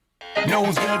No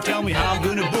one's gonna tell me how I'm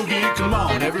gonna boogie. Come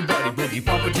on, everybody boogie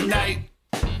bumper tonight.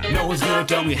 No one's gonna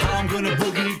tell me how I'm gonna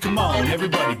boogie. Come on,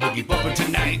 everybody boogie bumper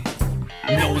tonight.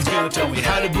 No one's gonna tell me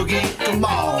how to boogie. Come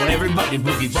on, everybody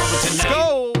boogie bumper tonight.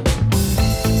 Go!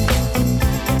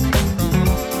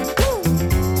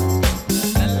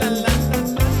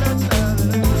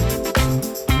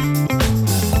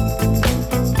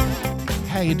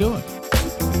 How you doing?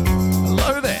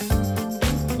 Hello there.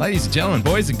 Ladies and gentlemen,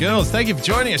 boys and girls, thank you for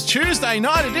joining us. Tuesday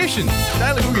night edition,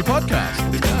 Daily Boogie Podcast.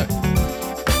 Let's go.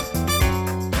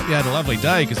 Hope you had a lovely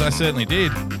day, because I certainly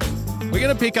did. We're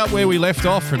going to pick up where we left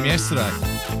off from yesterday.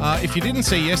 If you didn't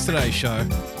see yesterday's show,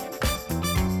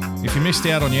 if you missed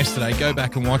out on yesterday, go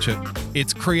back and watch it.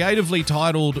 It's creatively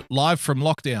titled Live from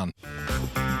Lockdown.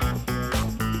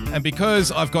 And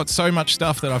because I've got so much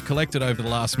stuff that I've collected over the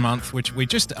last month, which I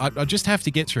just have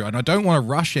to get through, and I don't want to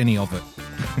rush any of it,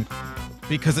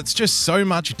 because it's just so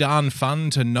much darn fun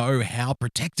to know how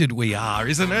protected we are,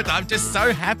 isn't it? I'm just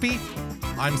so happy.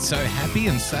 I'm so happy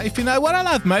and safe. You know, what I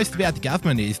love most about the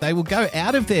government is they will go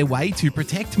out of their way to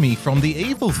protect me from the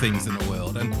evil things in the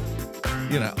world. And,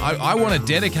 you know, I want to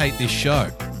dedicate this show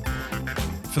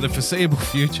for the foreseeable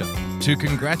future to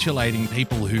congratulating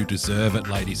people who deserve it,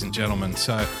 ladies and gentlemen.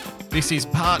 So this is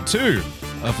part 2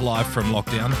 of Live from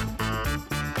Lockdown.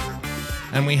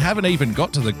 And we haven't even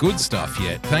got to the good stuff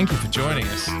yet. Thank you for joining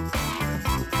us.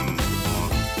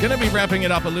 Going to be wrapping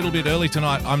it up a little bit early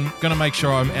tonight. I'm going to make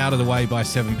sure I'm out of the way by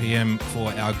 7 p.m.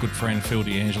 for our good friend Phil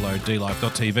D'Angelo,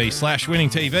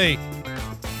 dlive.tv/winningtv.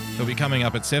 He'll be coming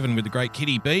up at 7 with the great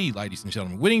Kitty B, ladies and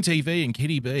gentlemen. Winning TV and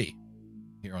Kitty B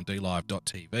here on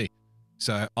dlive.tv.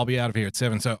 So I'll be out of here at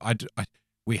 7. So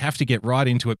we have to get right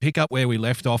into it. Pick up where we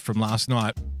left off from last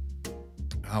night.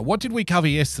 What did we cover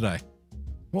yesterday?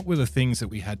 What were the things that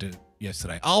we had to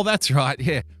yesterday? Oh, that's right.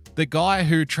 Yeah. The guy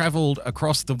who traveled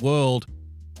across the world,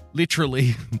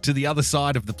 literally to the other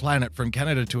side of the planet from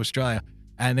Canada to Australia,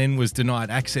 and then was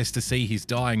denied access to see his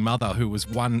dying mother, who was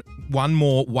one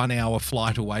more 1 hour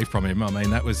flight away from him. I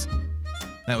mean, that was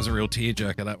a real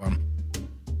tearjerker, that one.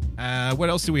 What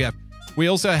else do we have? We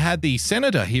also had the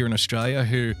senator here in Australia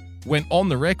who went on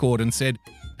the record and said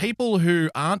people who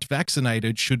aren't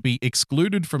vaccinated should be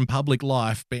excluded from public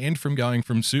life, banned from going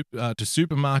to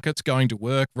supermarkets, going to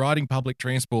work, riding public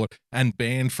transport, and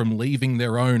banned from leaving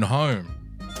their own home.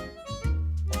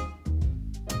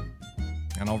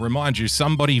 And I'll remind you,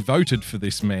 somebody voted for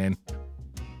this man.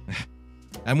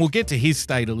 And we'll get to his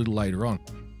state a little later on.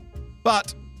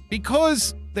 But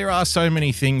because there are so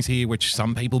many things here which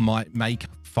some people might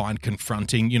find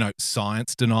confronting, you know,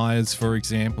 science deniers, for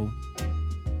example.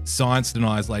 Science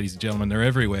deniers, ladies and gentlemen, they're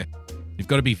everywhere. You've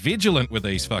got to be vigilant with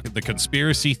these the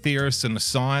conspiracy theorists and the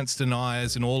science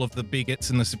deniers and all of the bigots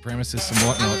and the supremacists and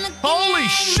whatnot. Holy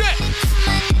shit!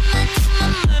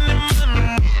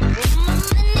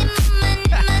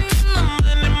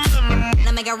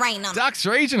 Dux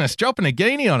Regionus dropping a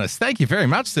guinea on us. Thank you very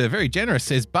much, sir. Very generous.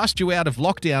 Says, bust you out of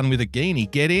lockdown with a guinea.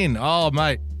 Get in. Oh,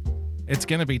 mate. It's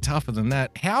going to be tougher than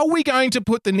that. How are we going to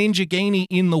put the Ninja Guinea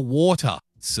in the water,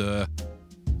 sir?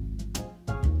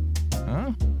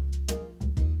 Huh?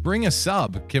 Bring a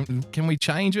sub. Can we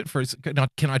change it for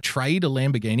can I trade a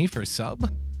Lamborghini for a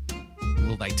sub?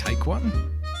 Will they take one?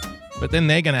 But then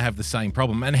they're going to have the same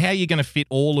problem. And how are you going to fit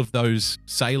all of those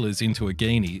sailors into a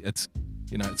guinea? It's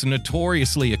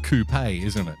notoriously a coupe,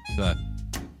 isn't it? So,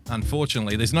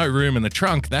 unfortunately, there's no room in the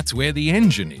trunk. That's where the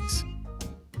engine is.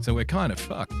 So we're kind of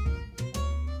fucked.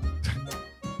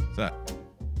 So,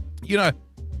 you know,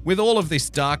 with all of this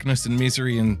darkness and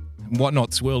misery and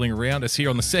whatnot swirling around us here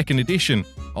on the second edition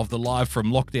of the Live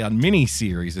from Lockdown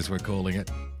mini-series, as we're calling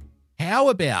it, how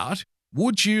about,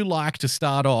 would you like to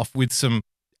start off with some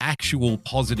actual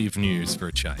positive news for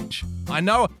a change? I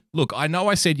know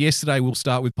I said yesterday we'll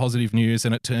start with positive news,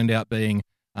 and it turned out being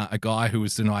a guy who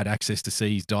was denied access to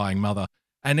see his dying mother,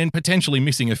 and then potentially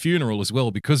missing a funeral as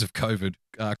well because of COVID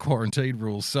quarantine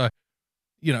rules. So,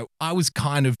 you know, I was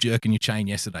kind of jerking your chain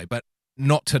yesterday, but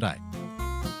not today.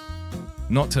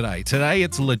 Not today. Today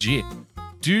it's legit.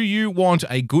 Do you want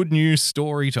a good news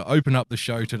story to open up the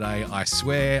show today? I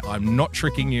swear I'm not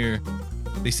tricking you.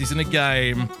 This isn't a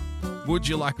game. Would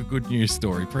you like a good news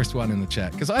story? Press 1 in the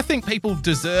chat, because I think people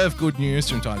deserve good news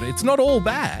from time to time. It's not all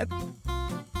bad.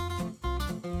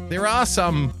 There are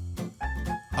some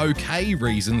okay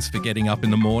reasons for getting up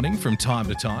in the morning from time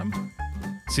to time.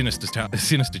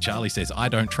 Sinister Charlie says, I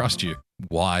don't trust you.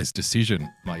 Wise decision,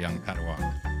 my young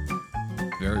Padawan.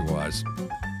 Very wise.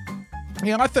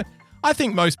 Yeah, I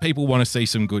think most people want to see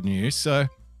some good news, so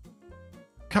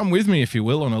come with me, if you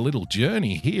will, on a little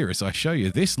journey here as I show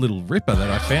you this little ripper that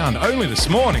I found only this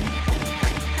morning.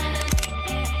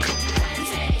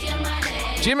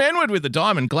 Jim Enward with the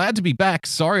diamond. Glad to be back.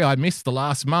 Sorry I missed the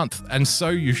last month, and so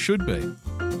you should be.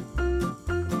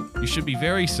 You should be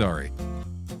very sorry.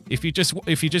 If you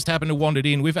just happen to wandered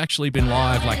in, we've actually been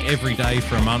live like every day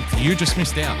for a month. You just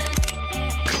missed out.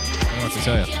 I don't know what to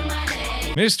tell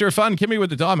you. Minister of Fun, Kimmy with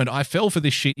the diamond. I fell for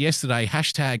this shit yesterday.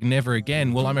 # never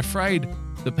again. Well, I'm afraid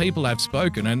the people have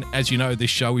spoken, and as you know, this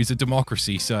show is a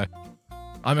democracy, so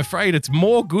I'm afraid it's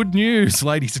more good news,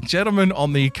 ladies and gentlemen,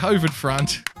 on the COVID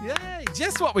front. Yay,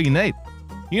 just what we need.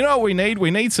 You know what we need?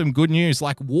 We need some good news,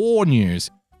 like war news.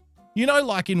 You know,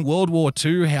 like in World War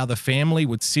II, how the family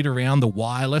would sit around the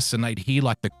wireless and they'd hear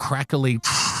like the crackly...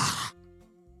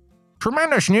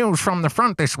 Tremendous news from the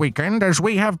front this weekend as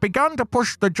we have begun to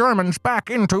push the Germans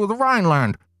back into the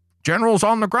Rhineland. Generals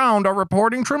on the ground are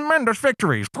reporting tremendous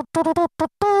victories.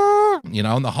 You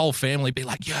know, and the whole family be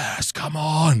like, yes, come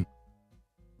on.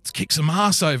 Let's kick some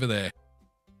ass over there.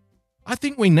 I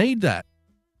think we need that.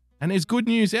 And there's good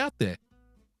news out there.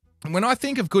 And when I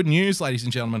think of good news, ladies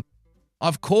and gentlemen,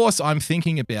 of course, I'm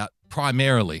thinking about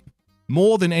primarily,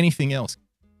 more than anything else,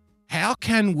 how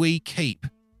can we keep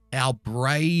our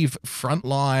brave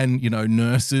frontline,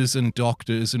 nurses and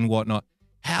doctors and whatnot,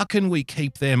 how can we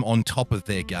keep them on top of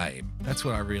their game? That's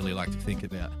what I really like to think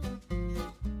about.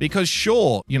 Because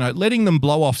sure, letting them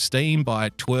blow off steam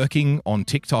by twerking on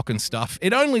TikTok and stuff,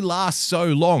 it only lasts so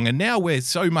long. And now we're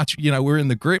so much, we're in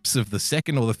the grips of the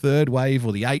second or the third wave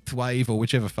or the eighth wave or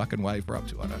whichever fucking wave we're up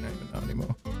to. I don't even know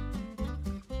anymore.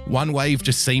 One wave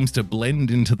just seems to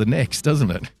blend into the next,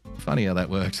 doesn't it? Funny how that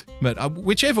works. But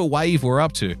whichever wave we're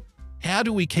up to, how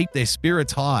do we keep their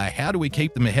spirits high? How do we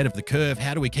keep them ahead of the curve?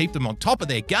 How do we keep them on top of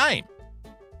their game?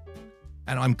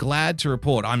 And I'm glad to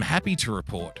report, I'm happy to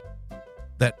report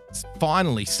that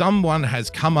finally someone has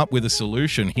come up with a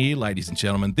solution here, ladies and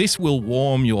gentlemen. This will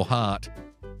warm your heart.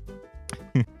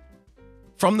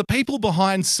 From the people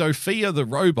behind Sophia the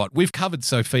robot, we've covered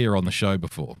Sophia on the show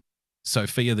before.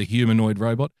 Sophia the humanoid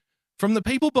robot. From the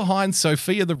people behind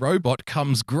Sophia the robot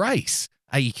comes Grace,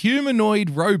 a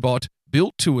humanoid robot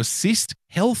built to assist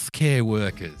healthcare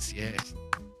workers. Yes.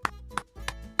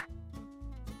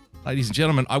 Ladies and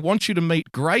gentlemen, I want you to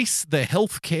meet Grace the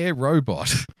healthcare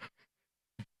robot.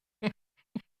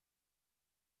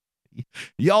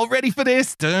 Y'all ready for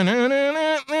this?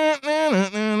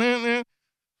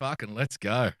 Fucking let's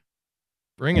go.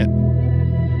 Bring it.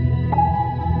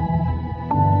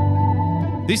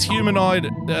 This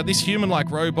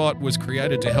human-like robot was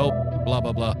created to help blah,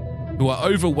 blah, blah, who are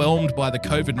overwhelmed by the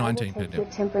COVID-19 Take pandemic. your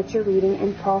temperature reading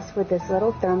and pulse with this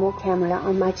little thermal camera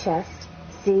on my chest.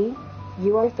 See?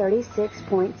 You are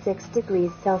 36.6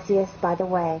 degrees Celsius, by the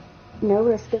way. No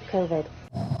risk of COVID.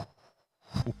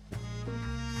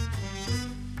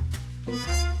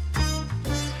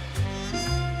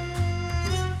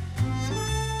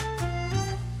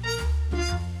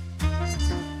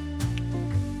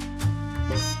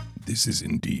 This is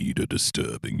indeed a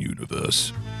disturbing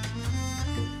universe.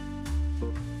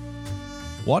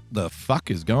 What the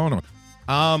fuck is going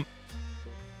on?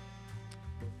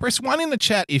 Press 1 in the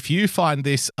chat if you find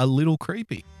this a little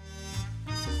creepy.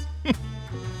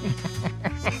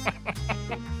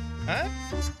 Huh?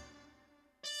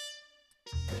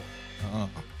 Oh,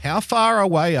 how far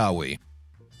away are we?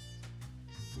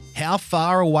 How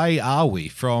far away are we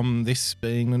from this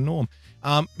being the norm?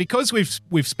 Because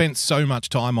we've spent so much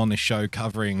time on this show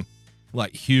covering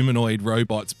like humanoid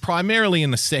robots, primarily in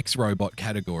the sex robot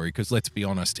category, because let's be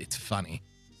honest, it's funny.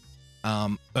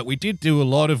 But we did do a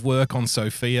lot of work on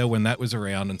Sophia when that was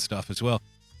around and stuff as well.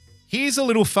 Here's a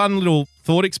little fun little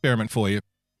thought experiment for you.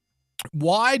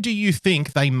 Why do you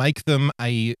think they make them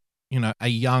a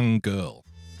young girl?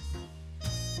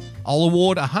 I'll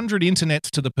award 100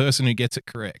 internets to the person who gets it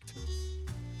correct.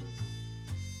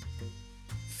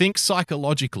 Think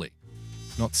psychologically,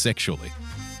 not sexually.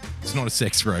 It's not a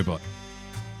sex robot.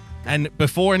 And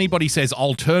before anybody says,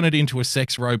 I'll turn it into a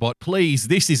sex robot, please,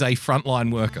 this is a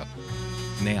frontline worker.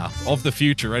 Now, of the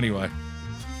future anyway.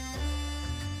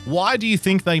 Why do you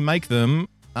think they make them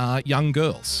young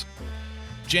girls?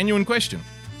 Genuine question.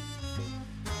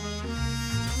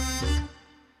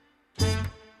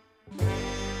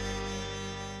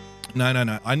 No.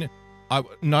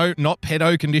 No, not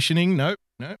pedo conditioning. No.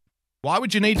 Why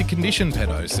would you need to condition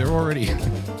pedos?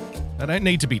 They don't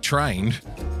need to be trained.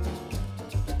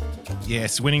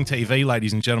 Yes, Winning TV,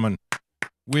 ladies and gentlemen,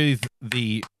 with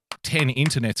the 10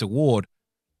 Internets award.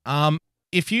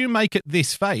 If you make it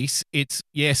this face, it's,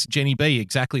 yes, Jenny B,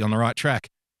 exactly on the right track.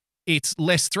 It's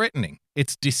less threatening.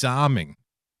 It's disarming,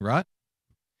 right?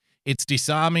 It's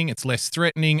disarming. It's less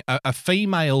threatening. A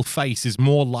female face is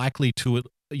more likely to,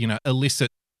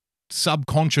 elicit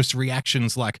subconscious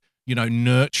reactions like,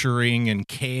 nurturing and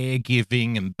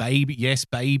caregiving and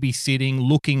babysitting,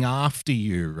 looking after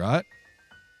you, right?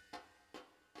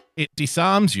 It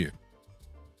disarms you.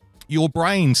 Your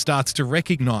brain starts to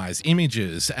recognize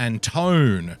images and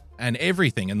tone and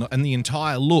everything and the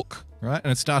entire look, right?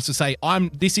 And it starts to say,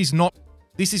 this is not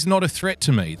a threat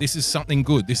to me. This is something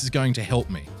good. This is going to help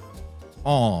me.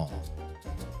 Oh.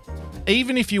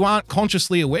 Even if you aren't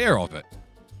consciously aware of it,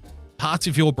 parts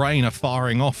of your brain are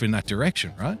firing off in that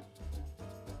direction, right?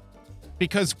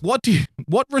 Because what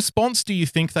response do you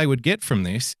think they would get from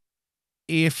this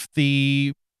if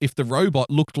the robot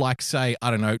looked like, say, I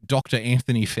don't know, Dr.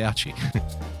 Anthony Fauci?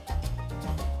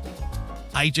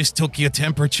 I just took your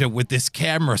temperature with this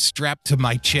camera strapped to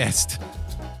my chest.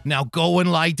 Now go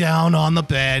and lie down on the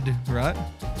bed, right?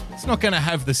 It's not going to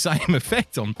have the same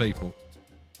effect on people.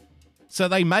 So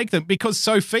they make them, because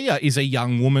Sophia is a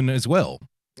young woman as well.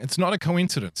 It's not a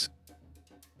coincidence.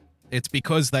 It's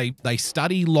because they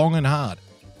study long and hard.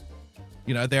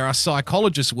 There are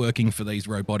psychologists working for these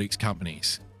robotics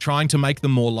companies, trying to make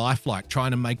them more lifelike,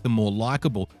 trying to make them more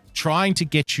likable, trying to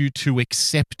get you to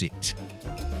accept it.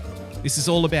 This is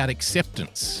all about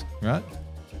acceptance, right?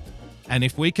 And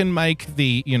if we can make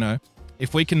the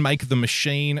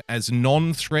machine as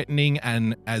non-threatening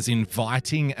and as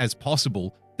inviting as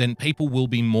possible, then people will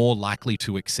be more likely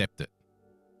to accept it.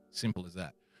 Simple as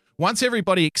that. Once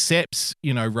everybody accepts,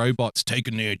 robots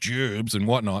taking their jobs and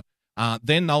whatnot,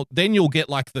 then you'll get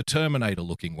like the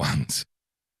Terminator-looking ones.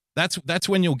 That's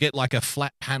when you'll get like a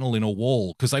flat panel in a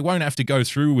wall, because they won't have to go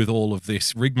through with all of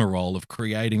this rigmarole of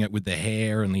creating it with the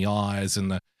hair and the eyes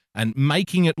and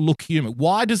making it look human.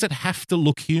 Why does it have to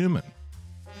look human?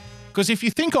 Because if you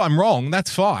think I'm wrong,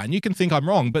 that's fine. You can think I'm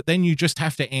wrong, but then you just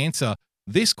have to answer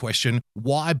this question: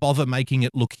 why bother making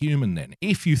it look human then,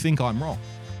 if you think I'm wrong?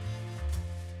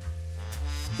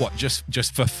 What,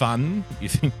 just for fun?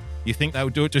 You think they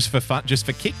would do it just for fun, just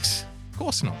for kicks? Of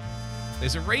course not.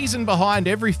 There's a reason behind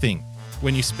everything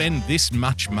when you spend this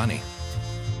much money.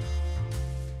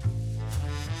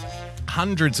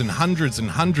 Hundreds and hundreds and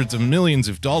hundreds of millions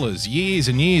of dollars, years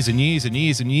and years and years and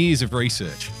years and years of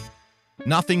research.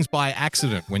 Nothing's by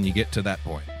accident when you get to that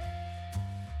point.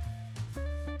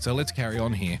 So let's carry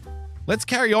on here. Let's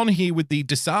carry on here with the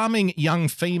disarming young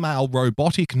female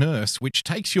robotic nurse, which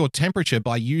takes your temperature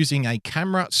by using a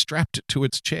camera strapped to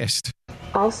its chest.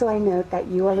 Also, I note that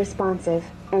you are responsive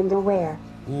and aware,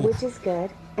 which is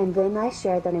good, and then I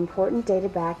share that important data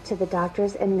back to the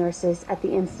doctors and nurses at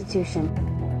the institution.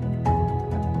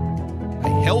 A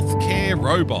healthcare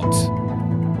robot.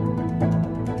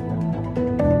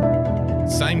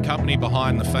 Same company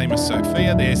behind the famous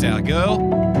Sophia. There's our girl.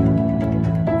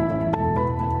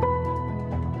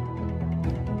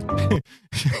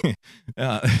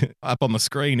 Up on the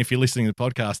screen, if you're listening to the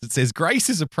podcast, it says Grace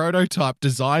is a prototype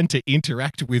designed to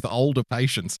interact with older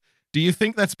patients. Do you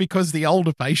think that's because the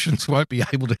older patients won't be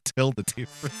able to tell the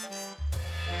difference?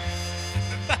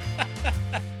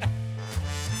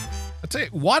 I tell you,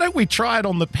 why don't we try it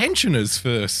on the pensioners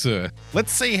first, sir?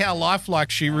 Let's see how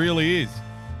lifelike she really is.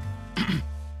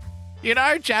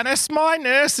 Janice, my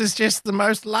nurse is just the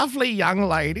most lovely young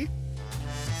lady.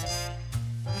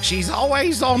 She's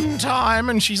always on time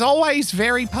and she's always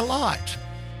very polite.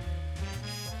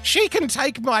 She can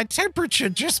take my temperature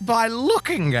just by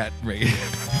looking at me.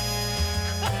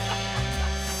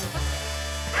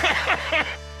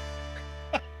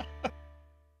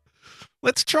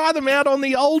 Let's try them out on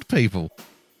the old people.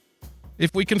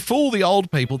 If we can fool the old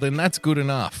people, then that's good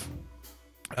enough.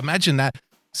 Imagine that.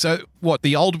 So what, the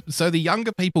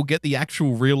younger people get the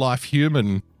actual real life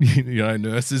human,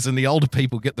 nurses, and the older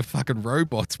people get the fucking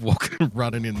robots walking,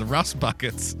 running in the rust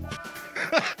buckets.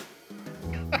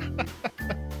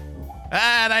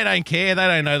 They don't care. They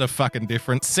don't know the fucking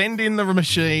difference. Send in the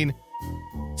machine.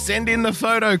 Send in the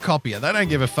photocopier. They don't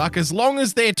give a fuck. As long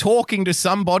as they're talking to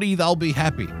somebody, they'll be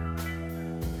happy.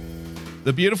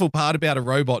 The beautiful part about a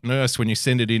robot nurse when you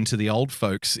send it into the old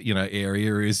folks,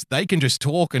 area is they can just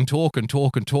talk and talk and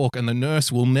talk and talk, and the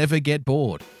nurse will never get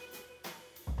bored.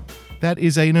 That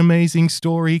is an amazing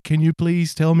story. Can you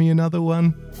please tell me another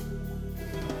one?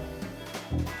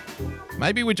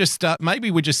 Maybe we just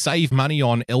save money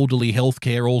on elderly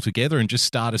healthcare altogether and just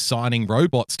start assigning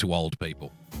robots to old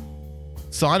people.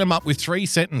 Sign them up with 3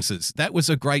 sentences. That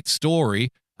was a great story.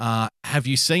 Have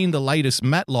you seen the latest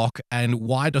Matlock, and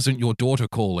why doesn't your daughter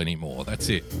call anymore? That's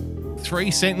it. 3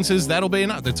 sentences, that'll be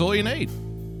enough. That's all you need.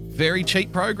 Very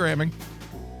cheap programming.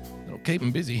 It'll keep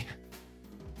them busy.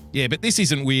 Yeah, but this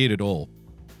isn't weird at all.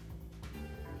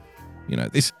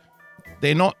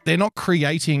 They're not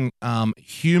creating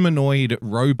humanoid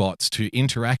robots to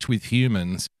interact with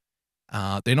humans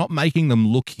They're not making them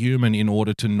look human in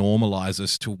order to normalize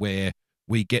us to where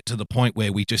we get to the point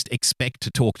where we just expect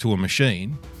to talk to a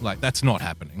machine. Like, that's not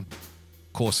happening.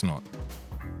 Of course not.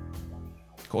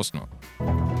 Of course not.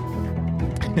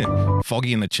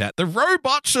 Foggy in the chat. The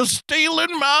robots are stealing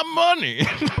my money.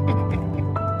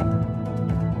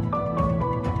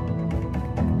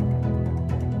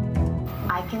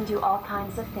 I can do all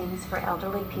kinds of things for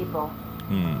elderly people.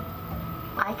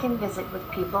 I can visit with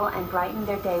people and brighten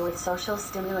their day with social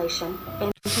stimulation,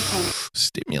 entertainment.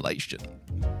 Stimulation.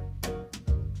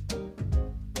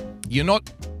 You're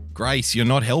not, Grace, you're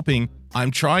not helping.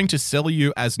 I'm trying to sell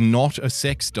you as not a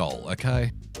sex doll,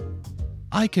 okay?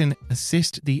 I can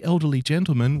assist the elderly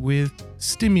gentleman with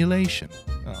stimulation.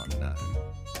 Oh, no.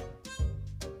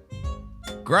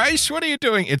 Grace, what are you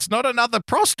doing? It's not another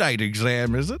prostate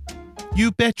exam, is it?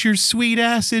 You bet your sweet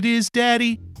ass it is,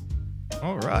 Daddy.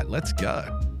 All right, let's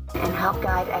go. And help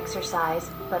guide exercise,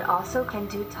 but also can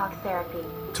do talk therapy.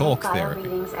 Talk take therapy.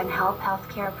 readings and help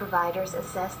healthcare providers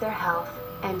assess their health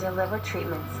and deliver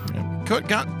treatments.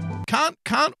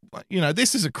 Can't, you know,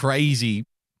 this is a crazy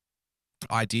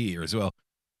idea as well.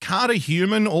 Can't a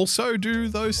human also do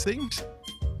those things?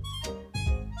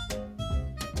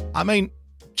 I mean,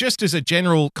 just as a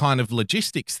general kind of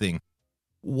logistics thing,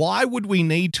 why would we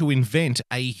need to invent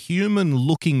a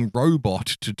human-looking robot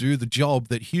to do the job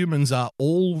that humans are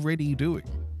already doing?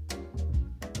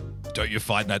 Don't you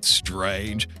find that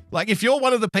strange? Like, if you're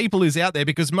one of the people who's out there,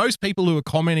 because most people who are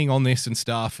commenting on this and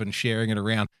stuff and sharing it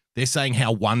around, they're saying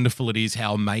how wonderful it is,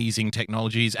 how amazing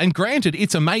technology is. And granted,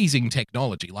 it's amazing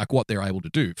technology, like what they're able to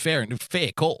do. Fair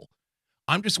call.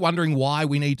 I'm just wondering why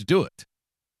we need to do it.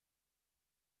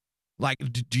 Like,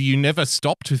 do you never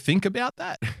stop to think about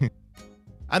that?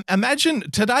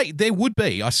 Imagine today there would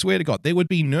be, I swear to God, there would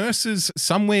be nurses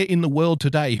somewhere in the world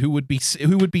today who would be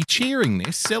cheering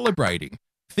this, celebrating,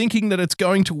 thinking that it's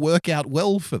going to work out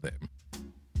well for them.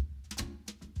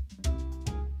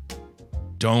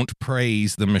 Don't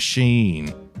praise the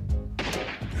machine.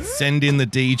 Send in the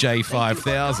DJ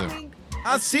 5000.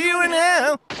 I'll see you in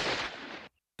hell.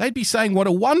 They'd be saying what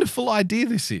a wonderful idea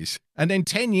this is. And then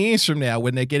 10 years from now,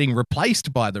 when they're getting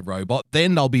replaced by the robot,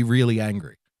 then they'll be really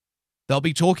angry. They'll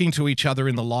be talking to each other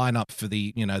in the lineup for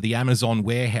the Amazon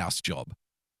warehouse job,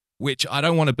 which, I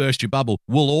don't want to burst your bubble,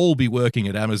 we'll all be working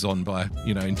at Amazon by,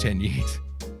 in 10 years.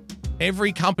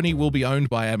 Every company will be owned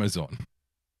by Amazon,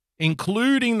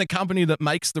 including the company that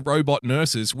makes the robot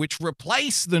nurses, which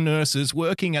replace the nurses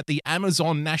working at the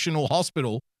Amazon National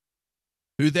Hospital,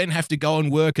 who then have to go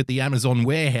and work at the Amazon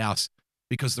warehouse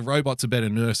because the robots are better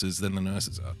nurses than the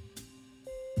nurses are.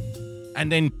 And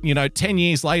then, 10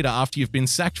 years later, after you've been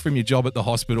sacked from your job at the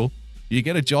hospital, you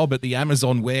get a job at the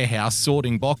Amazon warehouse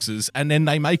sorting boxes, and then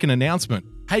they make an announcement.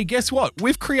 Hey, guess what?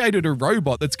 We've created a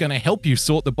robot that's going to help you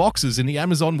sort the boxes in the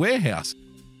Amazon warehouse.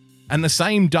 And the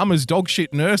same dumb as dog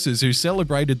shit nurses who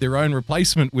celebrated their own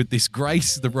replacement with this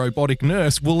Grace, the robotic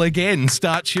nurse, will again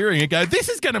start cheering and go, this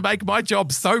is going to make my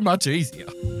job so much easier.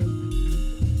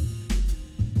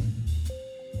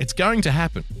 It's going to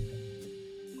happen.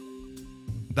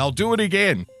 They'll do it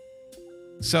again.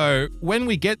 So when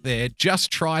we get there, just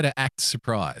try to act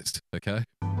surprised, okay?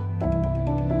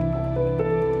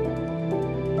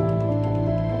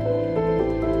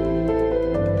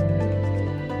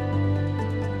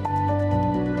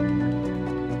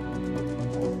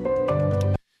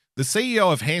 The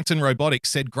CEO of Hanson Robotics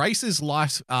said Grace's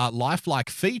lifelike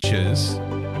features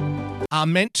are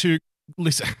meant to...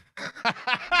 Listen...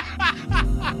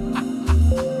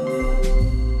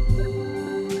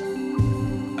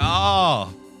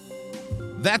 Oh,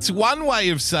 that's one way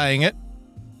of saying it.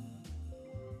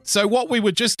 So what we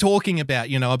were just talking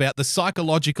about, about the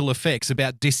psychological effects,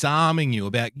 about disarming you,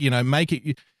 about,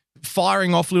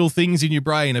 firing off little things in your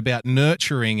brain, about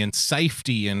nurturing and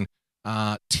safety and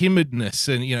timidness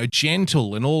and,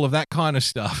 gentle and all of that kind of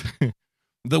stuff.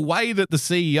 The way that the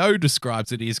CEO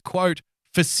describes it is, quote,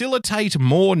 facilitate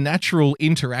more natural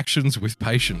interactions with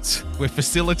patients. We're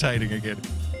facilitating again.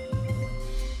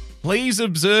 Please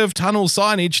observe tunnel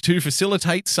signage to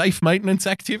facilitate safe maintenance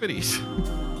activities.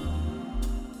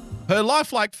 Her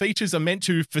lifelike features are meant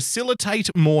to facilitate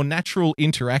more natural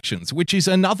interactions, which is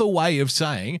another way of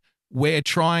saying we're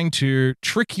trying to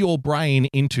trick your brain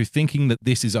into thinking that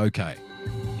this is okay.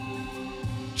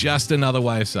 Just another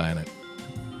way of saying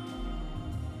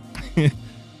it.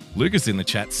 Lucas in the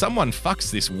chat, someone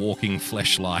fucks this walking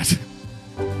fleshlight.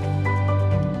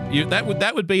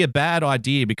 That would be a bad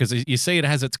idea because you see it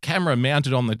has its camera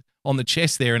mounted on the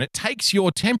chest there and it takes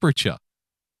your temperature.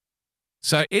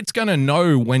 So it's going to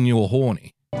know when you're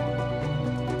horny.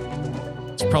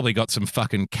 It's probably got some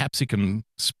fucking capsicum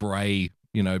spray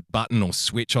button or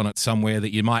switch on it somewhere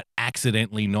that you might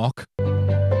accidentally knock.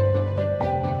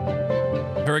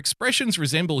 Her expressions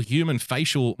resemble human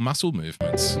facial muscle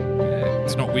movements. Yeah,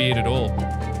 it's not weird at all.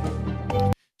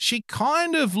 She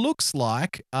kind of looks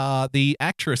like the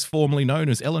actress formerly known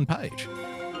as Ellen Page.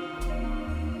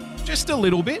 Just a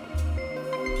little bit.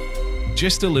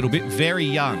 Just a little bit. Very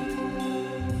young.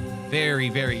 Very,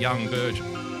 very young virgin.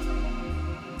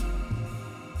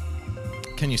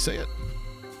 Can you see it?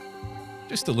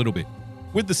 Just a little bit.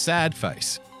 With the sad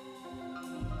face.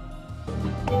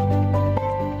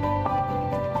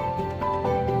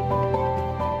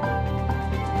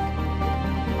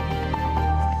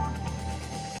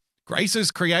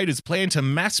 Grace's creators plan to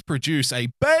mass produce a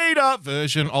beta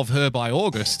version of her by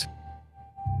August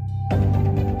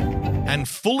and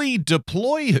fully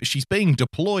deploy her. She's being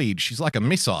deployed. She's like a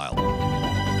missile.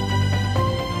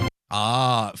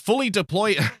 Fully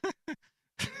deploy.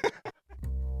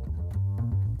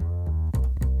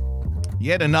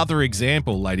 Yet another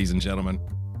example, ladies and gentlemen.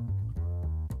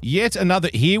 Yet another.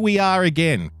 Here we are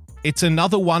again. It's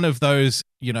another one of those,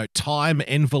 time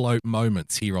envelope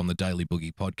moments here on the Daily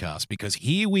Boogie podcast, because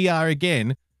here we are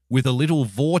again with a little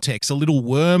vortex, a little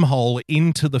wormhole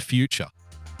into the future.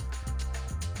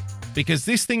 Because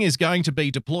this thing is going to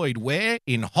be deployed where?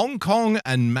 In Hong Kong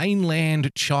and mainland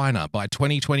China by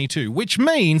 2022, which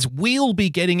means we'll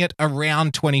be getting it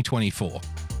around 2024.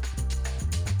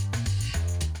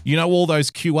 All those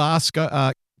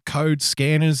QR code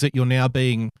scanners that you're now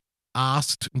being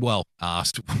asked,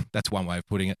 that's one way of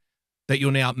putting it, that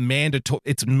you're now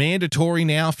it's mandatory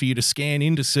now for you to scan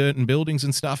into certain buildings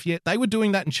and stuff. Yet they were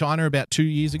doing that in China about 2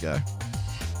 years ago.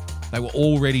 They were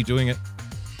already doing it.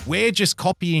 We're just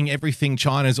copying everything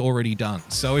China's already done.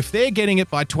 So if they're getting it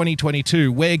by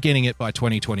 2022, we're getting it by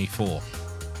 2024.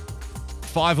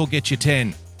 5 will get you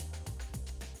 10.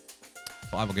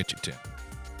 5 will get you 10.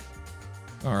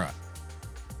 All right.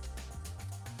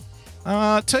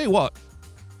 Tell you what.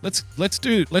 Let's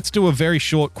do a very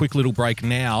short, quick little break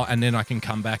now, and then I can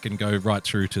come back and go right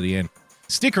through to the end.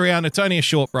 Stick around. It's only a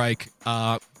short break.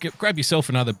 Grab yourself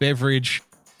another beverage,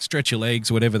 stretch your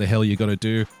legs, whatever the hell you got to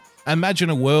do. Imagine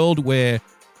a world where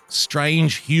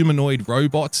strange humanoid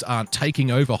robots aren't taking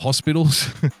over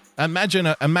hospitals. Imagine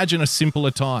a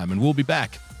simpler time, and we'll be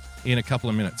back in a couple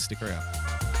of minutes. Stick around.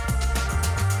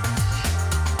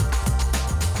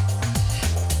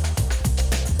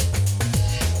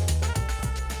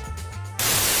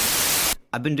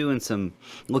 I've been doing some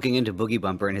looking into Boogie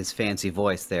Bumper and his fancy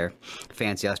voice there,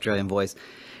 fancy Australian voice.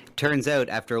 Turns out,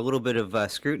 after a little bit of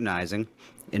scrutinizing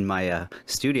in my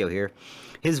studio here,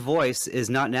 his voice is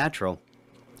not natural.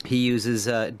 He uses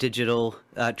digital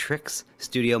tricks,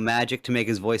 studio magic, to make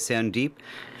his voice sound deep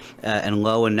and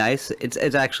low and nice. It's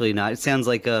actually not. It sounds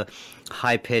like a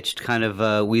high-pitched kind of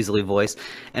weaselly voice.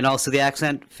 And also the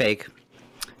accent, fake.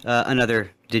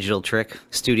 Another digital trick,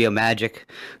 studio magic.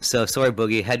 So sorry,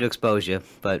 Boogie, had to expose you,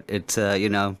 but it's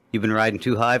you've been riding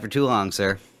too high for too long,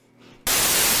 sir.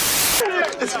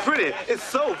 It's pretty. It's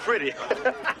so pretty.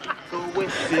 Go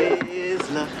with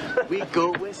Sizzler. We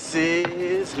go with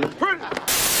Sizzler.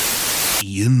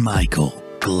 Ian Michael,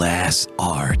 Glass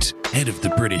Art, head of the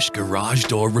British Garage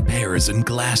Door Repairers and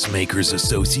Glassmakers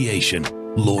Association,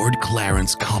 Lord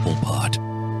Clarence Cobblepot.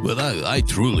 Well, I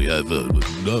truly have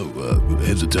no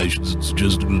hesitations. It's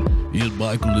just Ian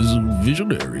Michael is a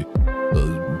visionary.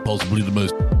 Possibly the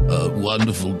most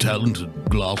wonderful, talented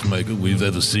glassmaker we've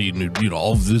ever seen,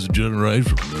 of this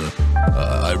generation.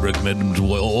 I recommend him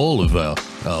to all of our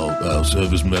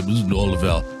service members and all of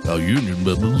our union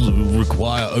members who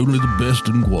require only the best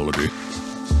in quality.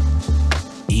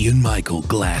 Ian Michael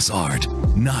Glass Art,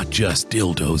 not just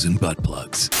dildos and butt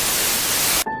plugs.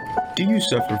 Do you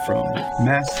suffer from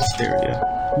mass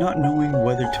hysteria, not knowing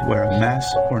whether to wear a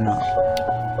mask or not?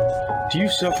 Do you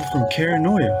suffer from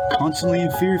Karenoia, constantly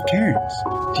in fear of Karens?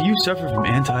 Do you suffer from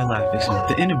anti-laughism,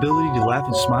 the inability to laugh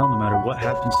and smile no matter what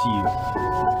happens to you?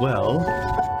 Well...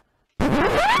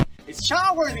 It's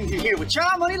Cha Worthington here with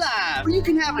Cha Money Live, where you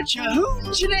can have a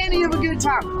cha-hoot shenanigans of a good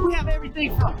time. We have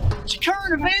everything from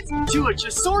current events to a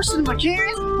sourcing of a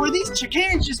Karens, where these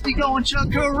Karens just be going crazy.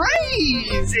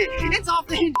 It's off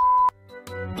the hinge.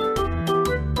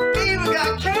 We even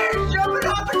got Karens jumping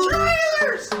off of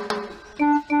trailers.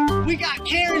 We got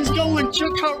Karens going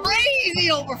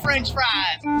crazy over French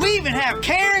fries. We even have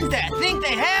Karens that think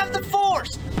they have the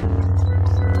force.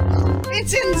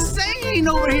 It's insane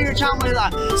over here at Cha Money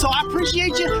Live. So I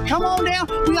appreciate you. Come on down.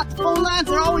 We got the phone lines.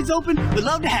 They're always open. We'd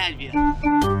love to have you.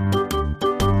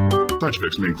 Side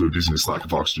effects may include dizziness, lack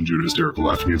of oxygen due to hysterical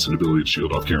laughing, and inability to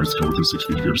shield off Karens to come within 6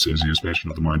 feet of your vicinity, expansion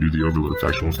of the mind due to the overload of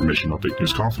factual information, not fake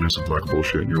news, confidence of lack of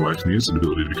bullshit in your life, and the instant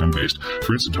ability to become based.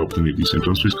 For instant help with any of these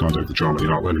symptoms, please contact the trauma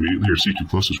hotline immediately or seek your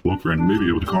closest woke friend and may be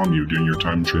able to calm you during your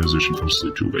time of transition from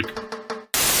sleep to awake.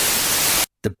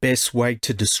 The best way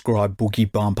to describe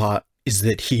Boogie Bumper is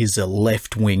that he is a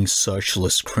left-wing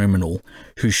socialist criminal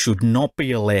who should not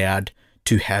be allowed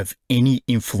to have any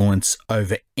influence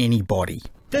over anybody.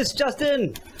 This just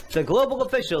in! The global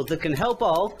officials that can help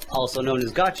all, also known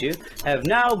as Got You, have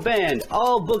now banned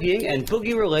all boogieing and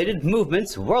boogie-related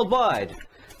movements worldwide.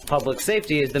 Public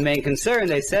safety is the main concern,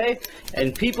 they say,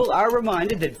 and people are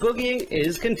reminded that boogieing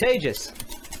is contagious.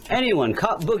 Anyone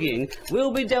caught boogieing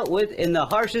will be dealt with in the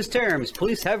harshest terms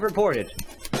police have reported.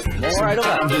 More idle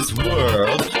Sometimes this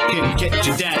world can get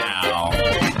you down.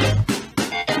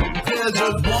 There's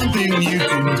just one thing you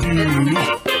can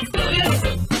do.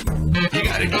 You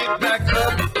gotta get back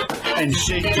up and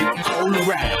shake it all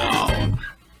around.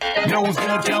 No one's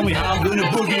gonna tell me how I'm gonna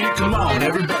boogie. Come on,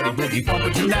 everybody, boogie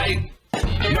bumper tonight.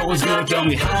 No one's gonna tell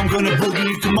me how I'm gonna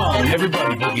boogie. Come on,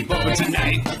 everybody, boogie bumper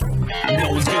tonight.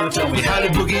 No one's gonna tell me how to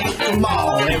boogie. Come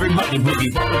on, everybody,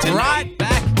 boogie bumper tonight.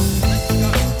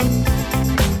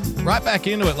 Right back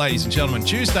into it, ladies and gentlemen.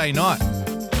 Tuesday night.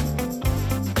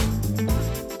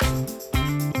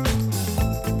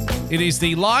 It is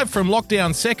the Live from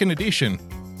Lockdown second edition.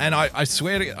 And I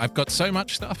swear to you, I've got so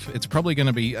much stuff. It's probably going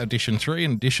to be edition 3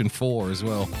 and edition 4 as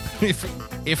well,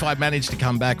 if I manage to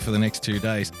come back for the next 2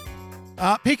 days.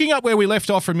 Picking up where we left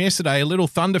off from yesterday, a little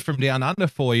thunder from down under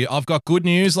for you. I've got good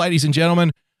news, ladies and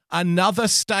gentlemen. Another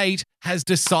state has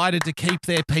decided to keep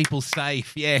their people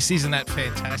safe. Yes, isn't that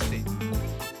fantastic?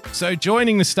 So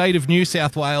joining the state of New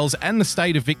South Wales and the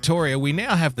state of Victoria, we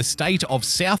now have the state of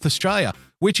South Australia,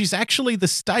 which is actually the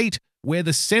state where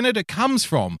the senator comes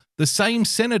from, the same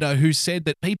senator who said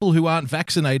that people who aren't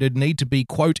vaccinated need to be,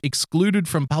 quote, excluded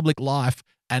from public life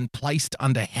and placed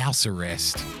under house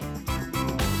arrest.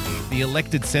 The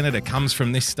elected senator comes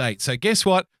from this state. So guess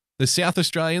what? The South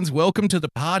Australians, welcome to the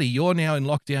party. You're now in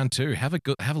lockdown too. Have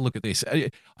a look at this.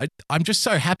 I'm just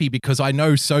so happy because I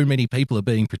know so many people are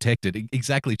being protected.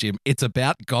 Exactly, Jim. It's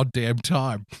about goddamn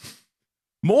time.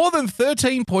 More than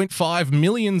 13.5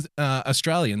 million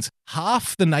Australians,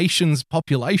 half the nation's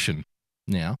population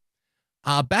now,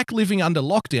 are back living under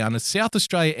lockdown as South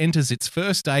Australia enters its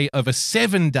first day of a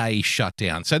 7-day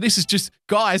shutdown. So this is just,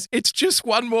 guys, it's just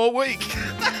one more week.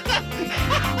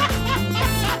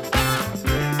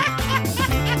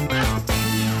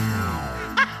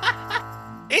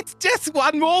 It's just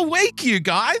one more week, you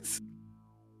guys.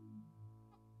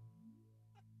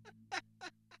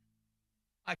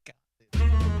 I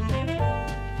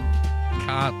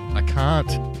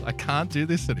can't do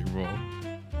this anymore.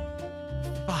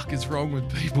 Fuck is wrong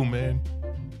with people, man?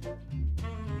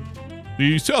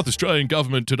 The South Australian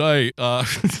government today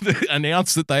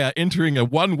announced that they are entering a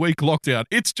 1-week lockdown.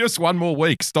 It's just one more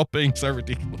week. Stop being so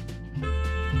ridiculous.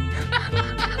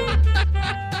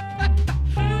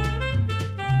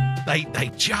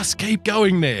 They just keep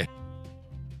going there.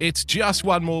 It's just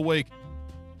one more week.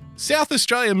 South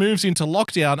Australia moves into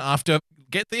lockdown after,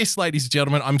 get this, ladies and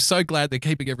gentlemen, I'm so glad they're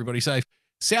keeping everybody safe.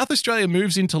 South Australia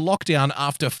moves into lockdown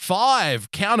after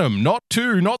 5, count them, not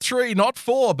 2, not 3, not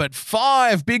 4, but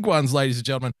 5 big ones, ladies and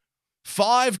gentlemen.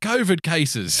 5 COVID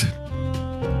cases.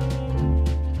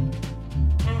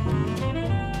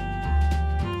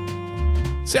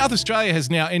 South Australia has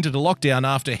now entered a lockdown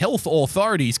after health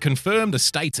authorities confirmed the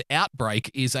state's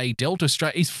outbreak is a Delta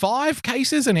strain. Is 5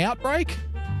 cases an outbreak?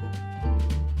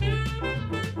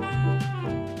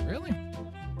 Really?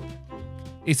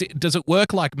 Does it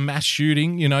work like mass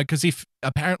shooting? You know, because if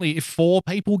 4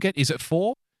 people get, is it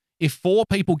 4? If 4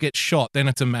 people get shot, then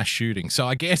it's a mass shooting. So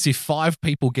I guess if 5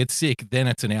 people get sick, then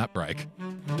it's an outbreak.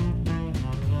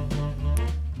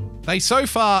 They so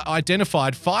far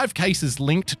identified 5 cases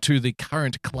linked to the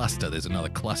current cluster. There's another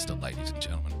cluster, ladies and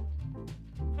gentlemen.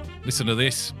 Listen to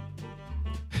this.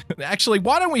 Actually,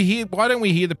 why don't we hear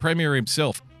the Premier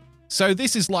himself? So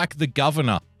this is like the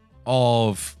governor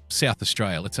of South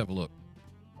Australia. Let's have a look.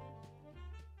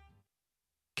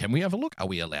 Can we have a look? Are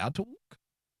we allowed to look?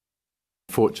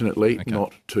 Fortunately,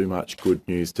 not too much good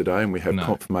news today, and we have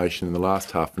confirmation in the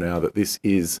last half an hour that this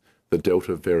is the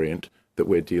Delta variant that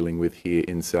we're dealing with here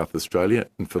in South Australia.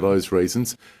 And for those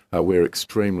reasons, we're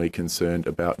extremely concerned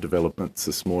about developments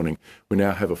this morning. We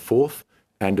now have a 4th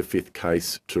and a 5th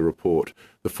case to report.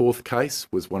 The 4th case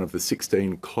was one of the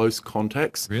 16 close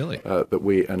contacts that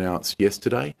we announced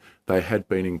yesterday. they had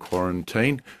been in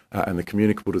quarantine, and the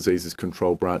Communicable Diseases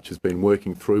Control Branch has been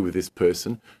working through with this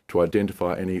person to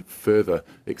identify any further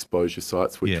exposure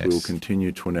sites, which we'll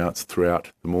continue to announce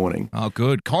throughout the morning. Oh,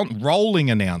 good. Rolling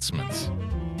announcements.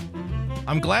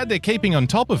 I'm glad they're keeping on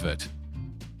top of it.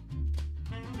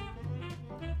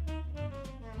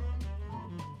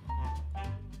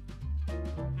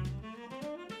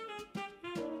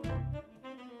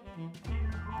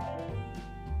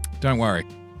 Don't worry.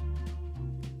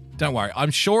 Don't worry. I'm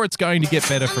sure it's going to get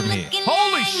better from here.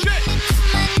 Holy shit!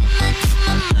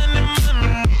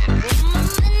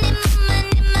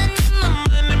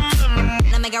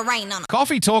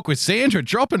 Coffee Talk with Sandra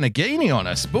dropping a guinea on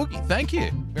us. Boogie, thank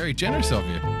you. Very generous of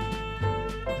you.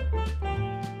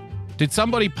 Did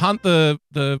somebody punt the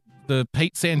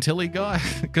Pete Santilli guy?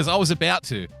 Because I was about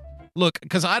to. Look,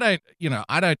 because I don't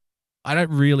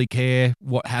really care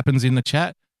what happens in the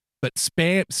chat. But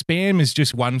spam is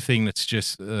just one thing that's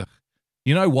just,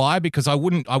 you know why? Because I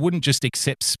wouldn't just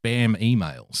accept spam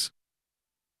emails.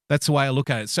 That's the way I look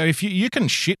at it. So if you can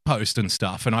shitpost and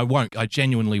stuff, and I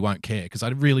genuinely won't care because I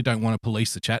really don't want to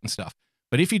police the chat and stuff.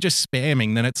 But if you're just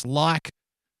spamming, then it's like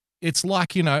a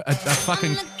t-shirt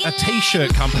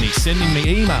company sending me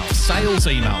emails, sales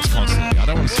emails constantly. I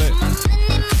don't want to see it.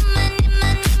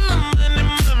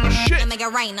 Shit.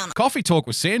 Coffee Talk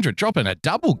with Sandra dropping a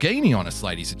double guinea on us,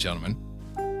 ladies and gentlemen.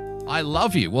 I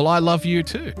love you. Well, I love you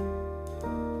too.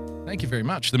 Thank you very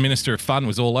much. The Minister of Fun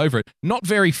was all over it. Not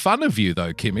very fun of you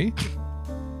though, Kimmy.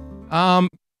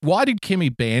 Why did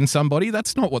Kimmy ban somebody?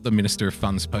 That's not what the Minister of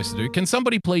Fun's supposed to do. Can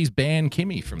somebody please ban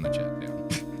Kimmy from the chat now?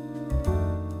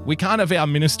 We can't have our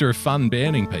Minister of Fun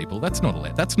banning people. That's not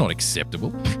allowed. That's not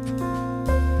acceptable.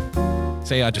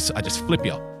 See, I just flip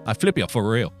you. I flip you for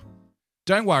real.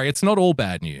 Don't worry, it's not all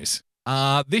bad news.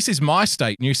 This is my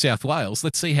state, New South Wales.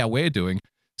 Let's see how we're doing.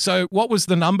 So what was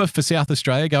the number for South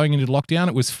Australia going into lockdown?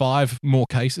 It was 5 more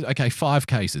cases. Okay, 5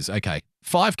 cases. Okay,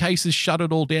 5 cases shut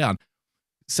it all down.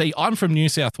 See, I'm from New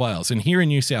South Wales, and here in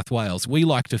New South Wales, we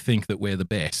like to think that we're the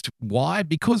best. Why?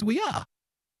 Because we are.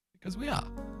 Because we are.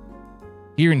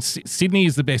 Here in Sydney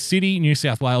is the best city, New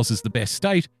South Wales is the best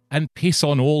state, and piss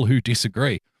on all who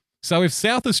disagree. So if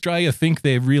South Australia think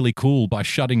they're really cool by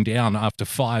shutting down after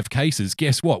 5 cases,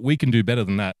 guess what? We can do better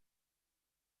than that.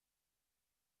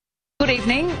 Good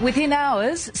evening. Within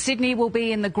hours, Sydney will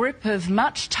be in the grip of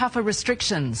much tougher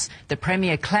restrictions. The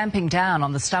Premier clamping down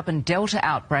on the stubborn Delta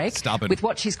outbreak with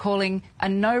what she's calling a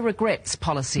no regrets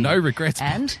policy. No regrets.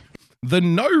 And the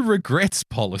no regrets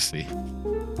policy.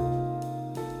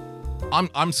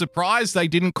 I'm surprised they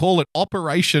didn't call it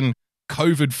Operation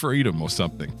COVID Freedom or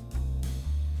something.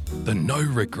 The no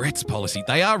regrets policy.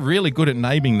 They are really good at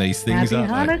naming these things,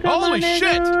 aren't they? Holy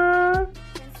shit!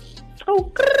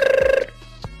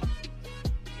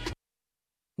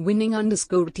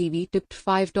 Winning_TV tipped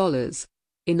 $5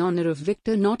 in honor of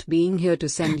Victor not being here to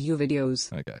send you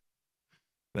videos. Okay.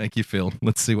 Thank you, Phil.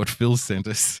 Let's see what Phil sent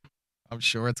us. I'm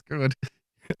sure it's good.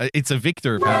 It's a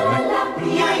Victor, apparently.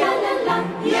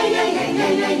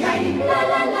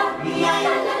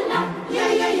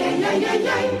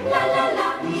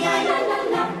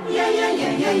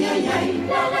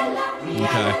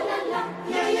 Okay.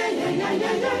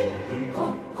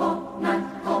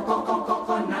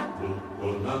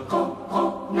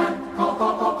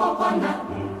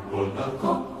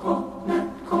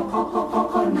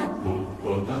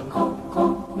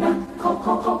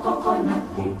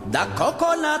 The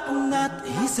coconut nut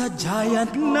is a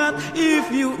giant nut.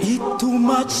 If you eat too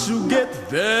much, you get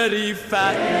very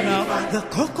fat. Now, the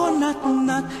coconut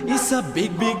nut is a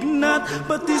big, big nut,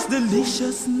 but this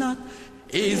delicious nut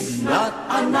is not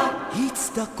a nut. It's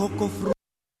the cocoa fruit.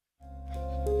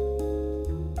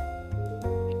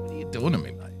 What are you doing to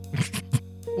me, mate?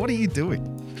 What are you doing?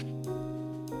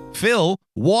 Phil,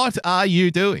 what are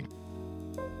you doing?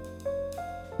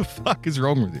 What the fuck is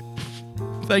wrong with you?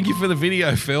 Thank you for the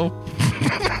video, Phil.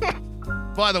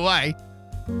 By the way,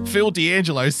 Phil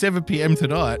D'Angelo, 7 p.m.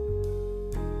 tonight.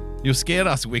 You scared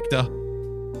us, Victor.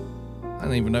 I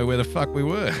don't even know where the fuck we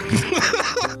were.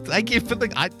 Thank you for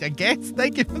the, I guess,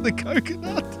 thank you for the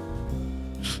coconut.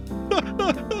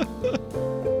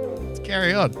 Let's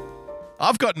carry on.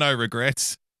 I've got no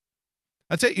regrets.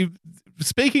 I tell you,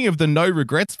 speaking of the no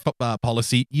regrets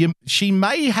policy, she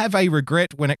may have a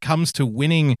regret when it comes to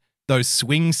winning those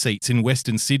swing seats in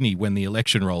Western Sydney when the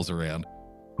election rolls around.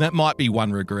 That might be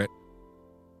one regret.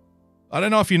 I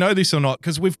don't know if you know this or not,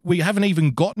 because we haven't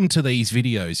even gotten to these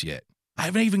videos yet. I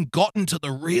haven't even gotten to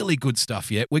the really good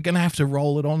stuff yet. We're going to have to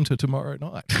roll it on to tomorrow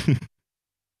night.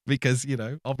 Because, you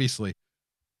know, obviously,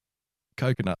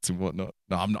 coconuts and whatnot.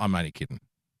 No, I'm only kidding.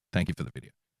 Thank you for the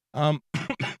video.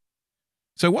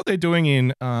 So what they're doing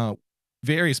in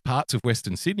various parts of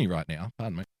Western Sydney right now,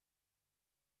 pardon me.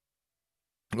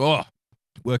 Oh,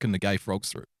 working the gay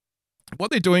frogs through. What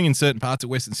they're doing in certain parts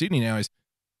of Western Sydney now is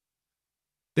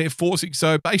they're forcing,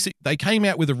 so basically they came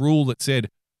out with a rule that said,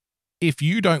 if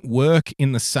you don't work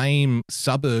in the same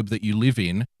suburb that you live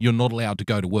in, you're not allowed to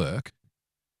go to work.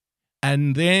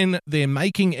 And then they're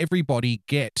making everybody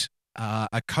get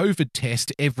a COVID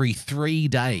test every 3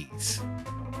 days.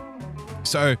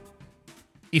 So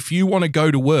if you want to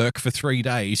go to work for 3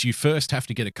 days, you first have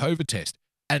to get a COVID test.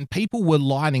 And people were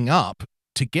lining up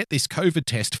to get this COVID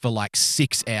test for like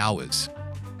 6 hours.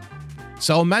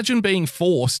 So imagine being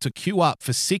forced to queue up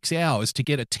for 6 hours to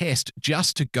get a test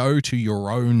just to go to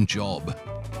your own job.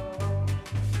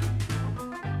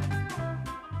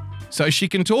 So she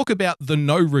can talk about the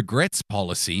no regrets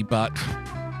policy, but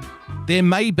there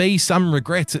may be some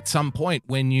regrets at some point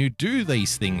when you do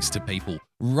these things to people,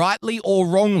 rightly or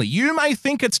wrongly. You may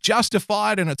think it's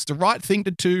justified and it's the right thing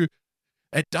to do.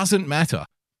 It doesn't matter,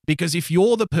 because if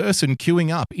you're the person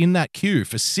queuing up in that queue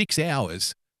for 6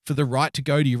 hours for the right to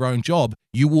go to your own job,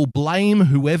 you will blame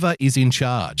whoever is in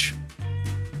charge.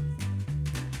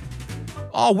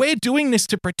 Oh, we're doing this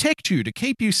to protect you, to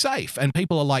keep you safe. And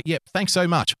people are like, yep, thanks so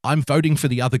much. I'm voting for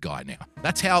the other guy now.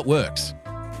 That's how it works.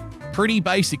 Pretty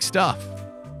basic stuff.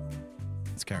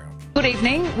 Let's carry on. Good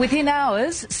evening. Within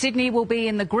hours, Sydney will be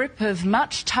in the grip of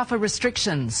much tougher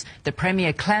restrictions. The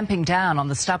Premier clamping down on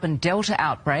the stubborn Delta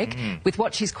outbreak with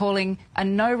what she's calling a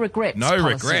no-regrets policy. No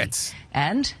regrets.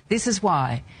 And this is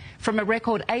why. From a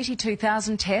record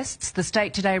 82,000 tests, the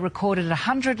state today recorded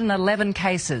 111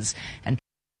 cases.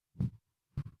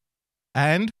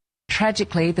 And?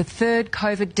 Tragically, the third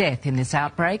COVID death in this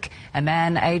outbreak, a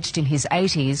man aged in his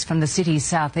 80s from the city's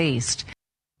southeast.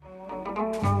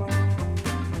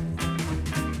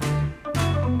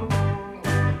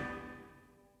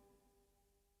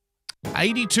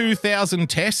 $82,000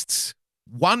 tests,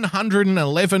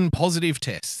 111 positive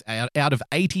tests out of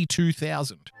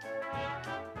 82,000.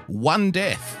 One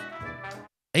death.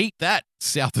 Eat that,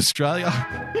 South Australia.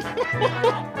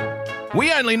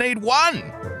 We only need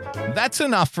one. That's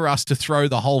enough for us to throw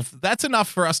the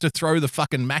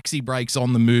fucking maxi brakes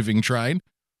on the moving train.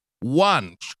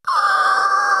 One.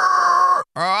 All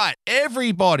right,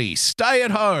 everybody, stay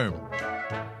at home.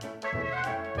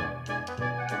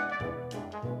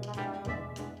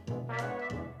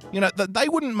 You know, they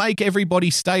wouldn't make everybody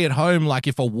stay at home like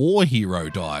if a war hero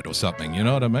died or something, you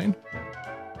know what I mean?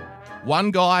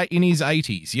 One guy in his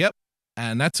 80s, yep.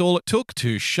 And that's all it took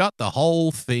to shut the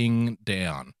whole thing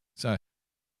down. So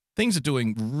things are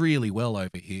doing really well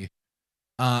over here.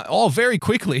 Very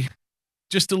quickly,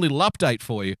 just a little update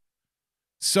for you.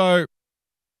 So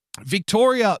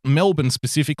Victoria, Melbourne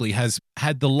specifically, has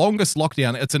had the longest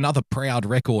lockdown. It's another proud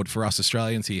record for us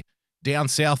Australians here. Down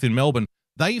south in Melbourne,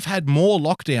 they've had more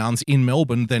lockdowns in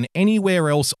Melbourne than anywhere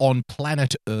else on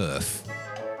planet Earth.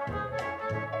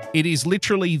 It is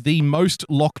literally the most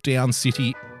locked down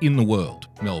city in the world,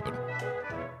 Melbourne.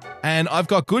 And I've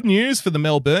got good news for the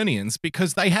Melburnians,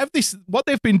 because they have this, what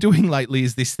they've been doing lately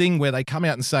is this thing where they come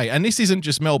out and say, and this isn't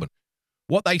just Melbourne,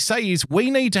 what they say is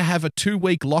we need to have a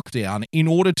 2-week lockdown in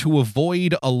order to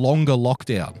avoid a longer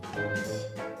lockdown.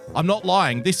 I'm not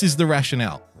lying, this is the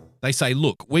rationale. They say,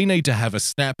 look, we need to have a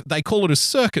snap, they call it a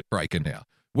circuit breaker now.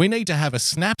 We need to have a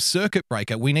snap circuit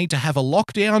breaker. We need to have a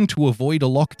lockdown to avoid a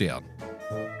lockdown.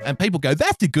 And people go,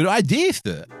 that's a good idea,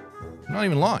 sir. I'm not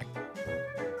even lying.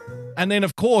 And then,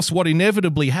 of course, what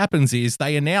inevitably happens is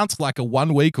they announce like a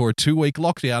 1-week or a 2-week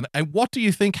lockdown. And what do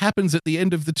you think happens at the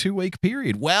end of the 2-week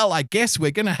period? Well, I guess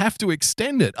we're going to have to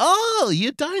extend it. Oh,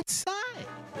 you don't say.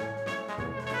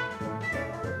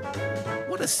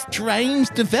 What a strange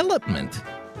development.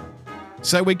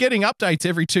 So we're getting updates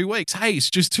every 2 weeks. Hey, it's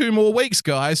just 2 more weeks,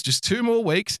 guys. Just 2 more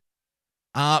weeks.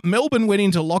 Melbourne went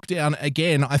into lockdown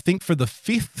again, I think for the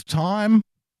 5th time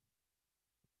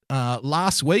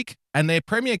last week. And their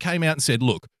premier came out and said,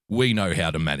 look, we know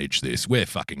how to manage this. We're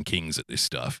fucking kings at this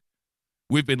stuff.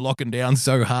 We've been locking down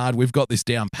so hard. We've got this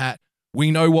down pat.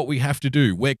 We know what we have to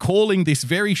do. We're calling this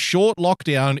very short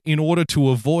lockdown in order to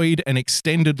avoid an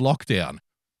extended lockdown.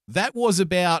 That was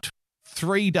about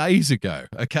 3 days ago,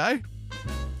 okay?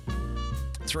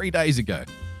 3 days ago.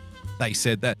 They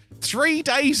said that. 3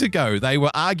 days ago, they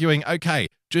were arguing, okay,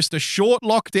 just a short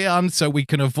lockdown so we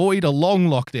can avoid a long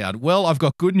lockdown. Well, I've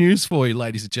got good news for you,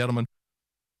 ladies and gentlemen.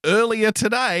 Earlier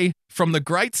today, from the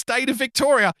great state of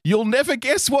Victoria, you'll never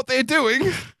guess what they're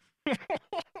doing.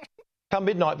 Come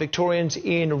midnight, Victorians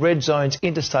in red zones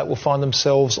interstate will find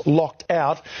themselves locked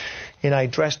out in a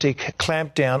drastic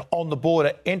clampdown on the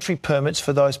border. Entry permits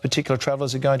for those particular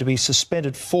travellers are going to be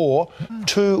suspended for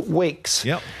 2 weeks.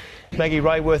 Yep. Maggie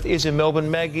Rayworth is in Melbourne.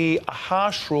 Maggie, a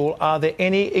harsh rule. Are there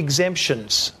any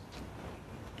exemptions?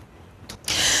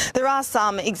 There are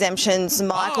some exemptions,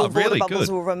 Michael. Really? Border bubbles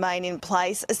Good. will remain in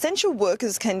place. Essential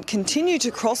workers can continue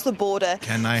to cross the border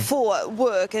for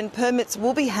work, and permits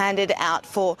will be handed out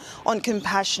on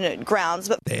compassionate grounds.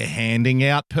 But they're handing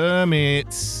out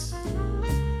permits.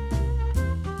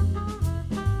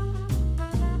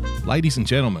 Ladies and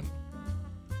gentlemen.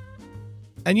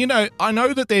 And, you know, I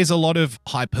know that there's a lot of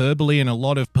hyperbole and a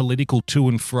lot of political to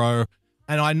and fro.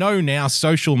 And I know now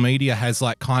social media has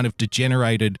like kind of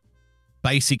degenerated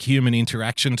basic human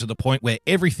interaction to the point where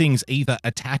everything's either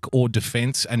attack or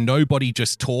defense and nobody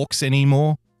just talks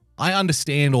anymore. I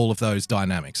understand all of those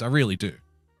dynamics. I really do.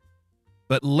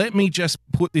 But let me just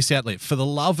put this out there. For the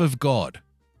love of God,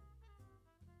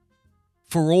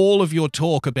 for all of your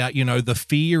talk about, you know, the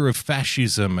fear of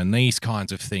fascism and these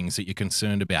kinds of things that you're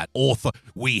concerned about,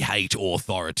 we hate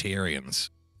authoritarians.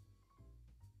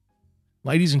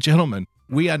 Ladies and gentlemen,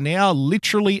 we are now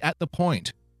literally at the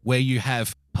point where you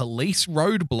have police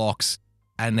roadblocks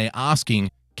and they're asking,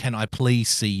 can I please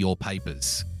see your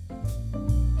papers?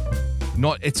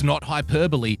 It's not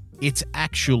hyperbole, it's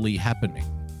actually happening.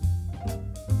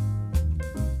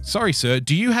 Sorry, sir,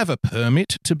 do you have a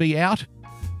permit to be out?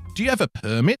 Do you have a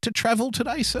permit to travel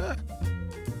today, sir?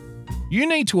 You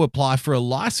need to apply for a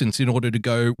license in order to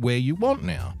go where you want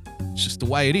now. It's just the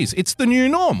way it is. It's the new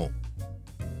normal.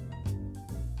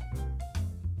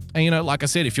 And, you know, like I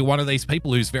said, if you're one of these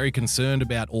people who's very concerned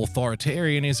about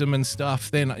authoritarianism and stuff,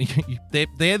 then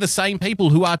they're the same people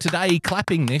who are today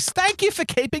clapping this. Thank you for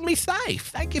keeping me safe.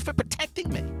 Thank you for protecting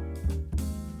me.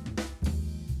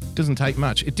 Doesn't take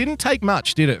much. It didn't take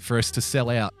much, did it, for us to sell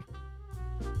out?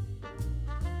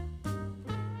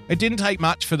 It didn't take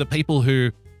much for the people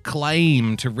who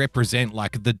claim to represent,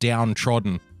 like, the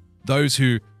downtrodden, those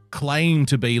who claim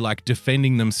to be, like,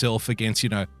 defending themselves against, you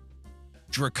know,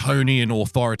 draconian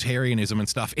authoritarianism and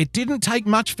stuff. It didn't take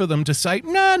much for them to say,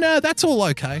 no, that's all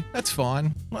okay. That's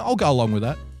fine. I'll go along with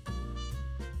that.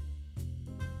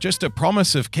 Just a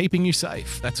promise of keeping you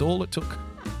safe. That's all it took.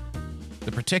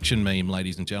 The protection meme,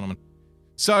 ladies and gentlemen.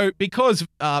 So because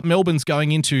Melbourne's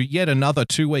going into yet another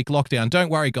 2-week lockdown, don't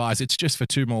worry, guys, it's just for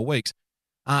 2 more weeks.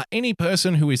 Any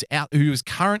person who is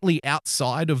currently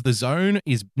outside of the zone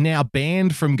is now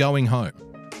banned from going home.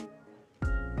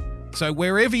 So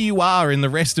wherever you are in the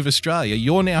rest of Australia,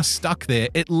 you're now stuck there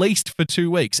at least for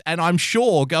 2 weeks. And I'm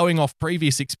sure, going off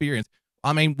previous experience,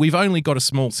 I mean, we've only got a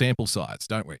small sample size,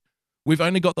 don't we? We've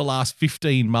only got the last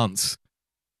 15 months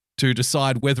to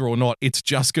decide whether or not it's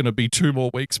just going to be 2 more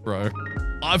weeks, bro.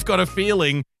 I've got a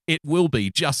feeling it will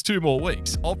be just 2 more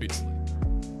weeks, obviously.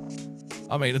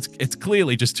 I mean, it's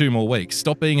clearly just 2 more weeks.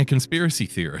 Stop being a conspiracy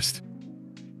theorist.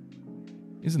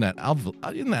 Isn't that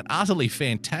utterly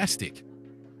fantastic?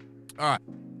 All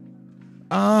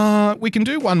right. We can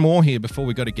do one more here before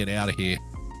we got to get out of here.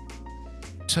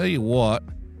 Tell you what,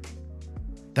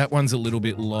 that one's a little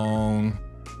bit long.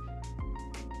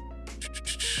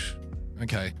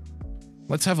 Okay.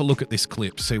 Let's have a look at this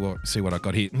clip, see what I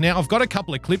got here. Now, I've got a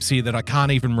couple of clips here that I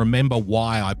can't even remember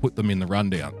why I put them in the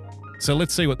rundown. So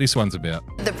let's see what this one's about.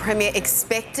 The Premier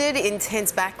expected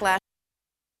intense backlash.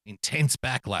 Intense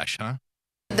backlash, huh?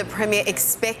 The Premier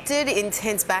expected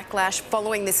intense backlash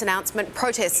following this announcement.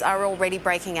 Protests are already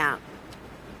breaking out.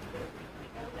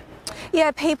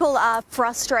 Yeah, people are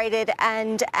frustrated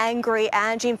and angry,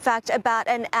 and in fact, about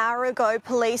an hour ago,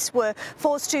 police were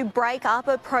forced to break up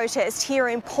a protest here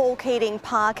in Paul Keating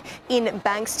Park in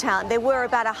Bankstown. There were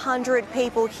about 100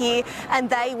 people here, and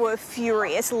they were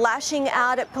furious, lashing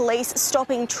out at police,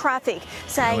 stopping traffic,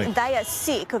 saying they are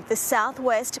sick of the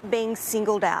Southwest being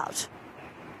singled out.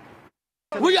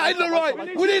 We ain't the right.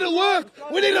 We need to work.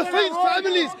 We need to feed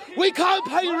families. We can't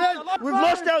pay rent. We've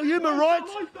lost our human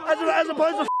rights as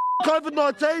opposed to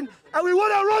COVID-19, and we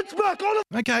want our rights back on it.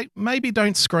 Okay, maybe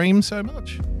don't scream so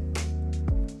much.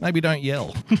 Maybe don't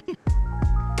yell.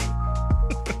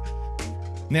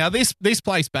 Now, this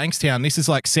place, Bankstown, this is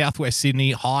like Southwest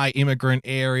Sydney, high immigrant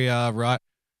area, right?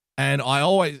 And I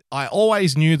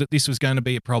always knew that this was going to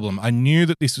be a problem. I knew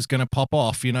that this was going to pop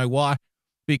off. You know why?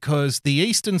 Because the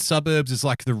eastern suburbs is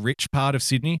like the rich part of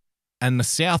Sydney, and the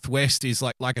southwest is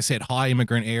like I said, high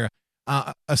immigrant area.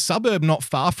 A suburb not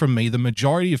far from me, the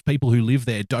majority of people who live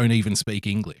there don't even speak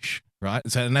English, right?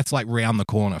 So, and that's like round the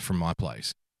corner from my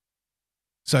place.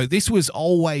 So this was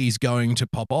always going to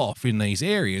pop off in these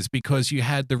areas because you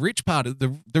had the rich part of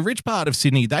the rich part of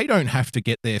Sydney. They don't have to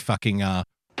get their fucking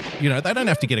they don't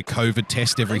have to get a COVID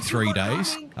test every 3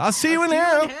 days. I'll see you in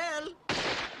hell.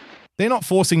 They're not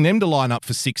forcing them to line up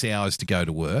for 6 hours to go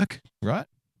to work, right?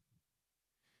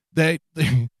 They've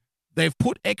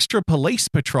put extra police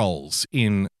patrols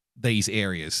in these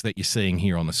areas that you're seeing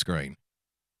here on the screen.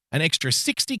 An extra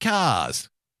 60 cars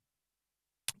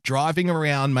driving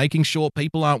around, making sure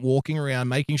people aren't walking around,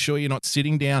 making sure you're not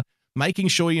sitting down, making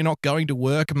sure you're not going to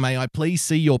work. May I please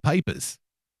see your papers?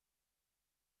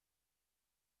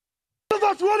 None of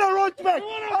us want our rights back.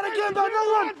 And again,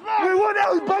 we want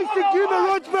our basic human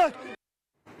rights back.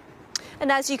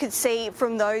 And as you can see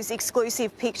from those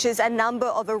exclusive pictures, a number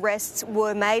of arrests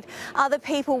were made. Other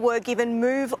people were given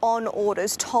move-on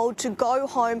orders, told to go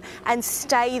home and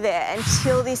stay there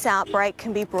until this outbreak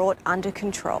can be brought under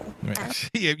control.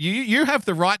 You have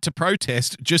the right to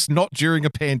protest, just not during a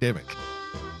pandemic.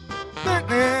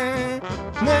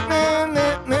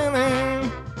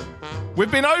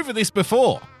 We've been over this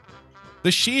before. The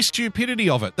sheer stupidity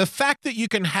of it. The fact that you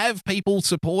can have people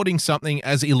supporting something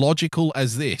as illogical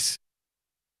as this.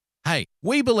 Hey,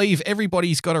 we believe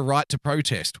everybody's got a right to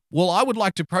protest. Well, I would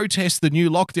like to protest the new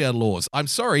lockdown laws. I'm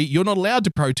sorry, you're not allowed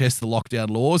to protest the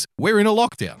lockdown laws. We're in a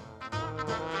lockdown.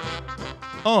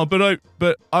 Oh,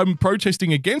 but I'm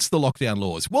protesting against the lockdown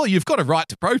laws. Well, you've got a right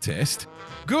to protest.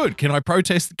 Good. Can I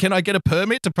protest? Can I get a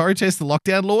permit to protest the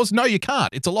lockdown laws? No, you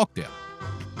can't. It's a lockdown.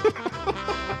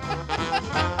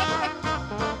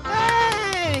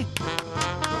 Hey!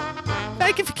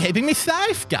 Thank you for keeping me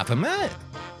safe, government.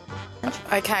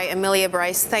 Okay, Amelia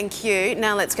Brace, thank you.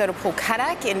 Now let's go to Paul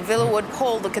Kadak in Villawood.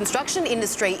 Paul, the construction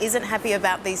industry isn't happy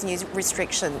about these new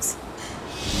restrictions.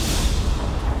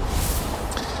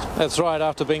 That's right.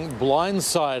 After being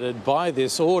blindsided by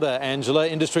this order, Angela,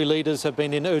 industry leaders have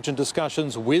been in urgent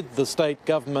discussions with the state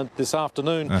government this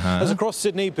afternoon as across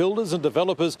Sydney, builders and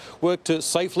developers work to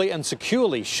safely and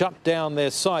securely shut down their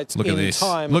sites in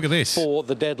time for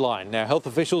the deadline. Now, health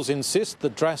officials insist the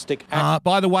drastic act...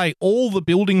 By the way, all the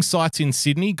building sites in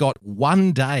Sydney got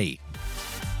 1 day.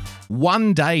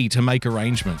 1 day to make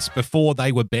arrangements before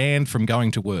they were banned from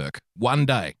going to work. 1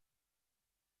 day.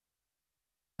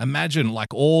 Imagine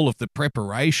like all of the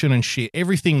preparation and shit.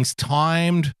 Everything's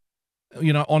timed,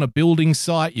 you know, on a building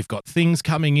site. You've got things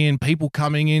coming in, people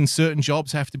coming in, certain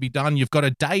jobs have to be done. You've got a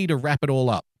day to wrap it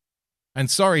all up. And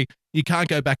sorry, you can't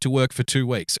go back to work for 2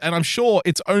 weeks. And I'm sure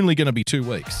it's only going to be 2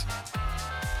 weeks.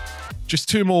 Just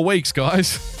 2 more weeks,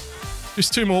 guys.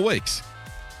 Just 2 more weeks.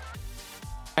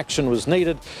 Action was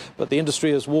needed, but the industry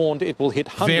has warned it will hit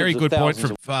hundreds Very good of point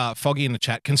thousands from Foggy in the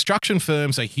chat. Construction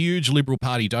firms are huge Liberal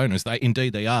Party donors. They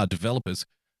are developers.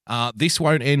 This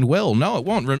won't end well. No, it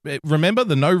won't. Remember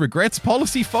the no regrets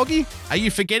policy, Foggy? Are you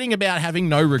forgetting about having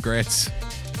no regrets?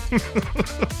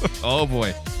 Oh,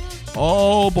 boy.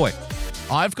 Oh, boy.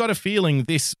 I've got a feeling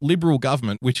this Liberal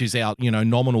government, which is our,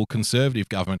 nominal Conservative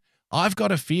government, I've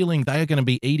got a feeling they are going to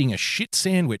be eating a shit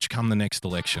sandwich come the next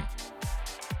election.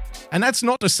 And that's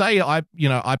not to say I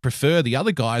prefer the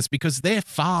other guys, because they're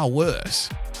far worse.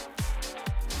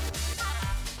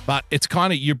 But it's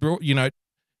kind of,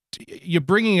 you're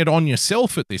bringing it on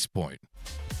yourself at this point.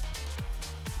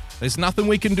 There's nothing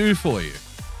we can do for you.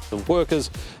 The workers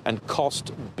and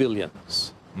cost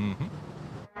billions. Mm-hmm.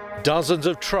 Dozens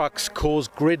of trucks cause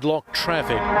gridlock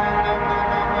traffic.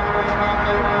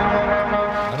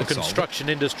 The construction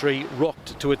industry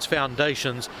rocked to its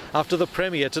foundations after the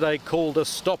Premier today called a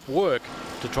stop work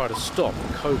to try to stop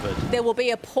COVID. There will be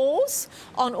a pause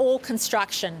on all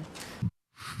construction.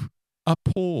 A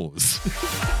pause.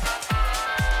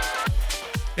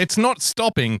 It's not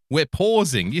stopping, we're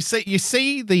pausing. You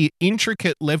see the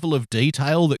intricate level of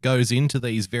detail that goes into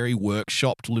these very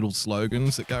workshopped little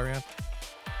slogans that go around?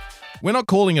 We're not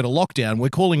calling it a lockdown, we're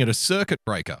calling it a circuit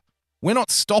breaker. We're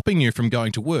not stopping you from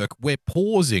going to work, we're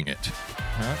pausing it.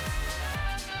 Right?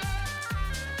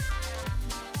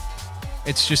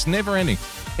 It's just never ending.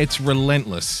 It's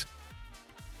relentless.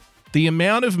 The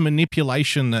amount of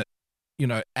manipulation that,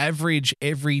 average,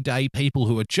 everyday people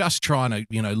who are just trying to,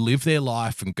 live their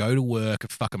life and go to work,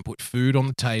 fucking put food on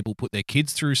the table, put their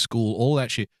kids through school, all that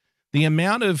shit. The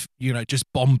amount of, just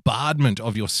bombardment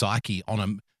of your psyche on a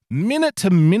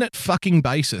minute-to-minute fucking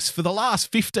basis for the last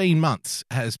 15 months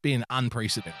has been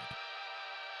unprecedented.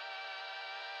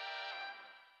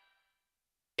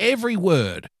 Every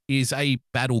word is a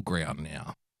battleground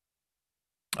now.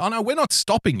 Oh no, we're not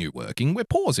stopping you working, we're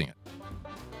pausing it.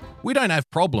 We don't have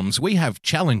problems, we have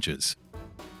challenges.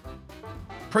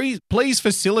 Please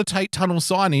facilitate tunnel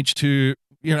signage to,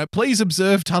 please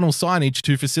observe tunnel signage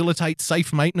to facilitate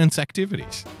safe maintenance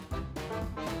activities.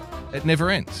 It never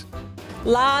ends.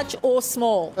 large or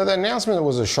small. The announcement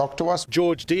was a shock to us.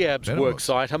 George Diab's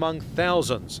worksite among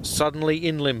thousands suddenly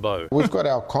in limbo. We've got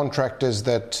our contractors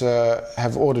that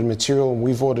have ordered material, and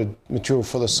we've ordered material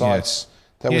for the sites.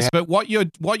 Yes, but what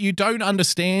you don't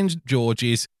understand, George,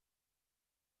 is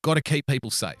got to keep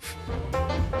people safe.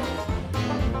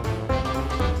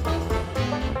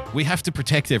 We have to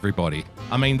protect everybody.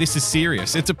 I mean, this is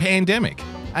serious. It's a pandemic.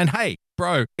 And hey,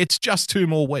 bro, it's just 2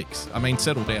 more weeks. I mean,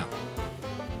 settle down.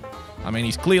 I mean,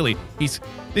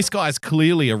 this guy's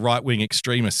clearly a right-wing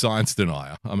extremist science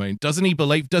denier. I mean, does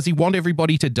he want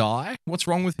everybody to die? What's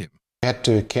wrong with him? We had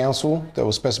to cancel that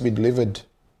was supposed to be delivered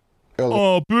early.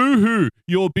 Oh, boo-hoo.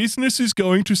 Your business is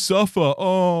going to suffer.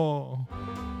 Oh.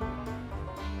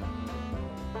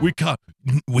 We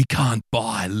can't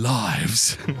buy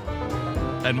lives.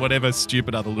 And whatever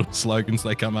stupid other little slogans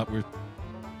they come up with.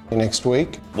 Next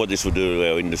week. What this will do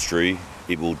to our industry,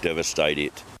 it will devastate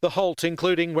it. The halt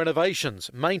including renovations,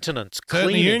 maintenance,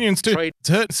 Certainly cleaning, unions too. trade.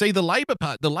 See, the Labor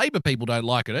people don't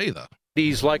like it either.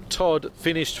 These like Todd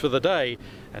finished for the day,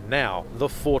 and now the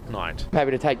fortnight.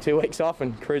 Maybe to take 2 weeks off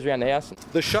and cruise around the house.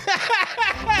 The show.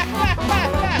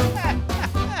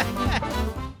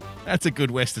 That's a good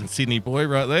Western Sydney boy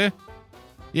right there.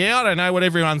 Yeah, I don't know what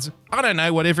everyone's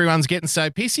getting so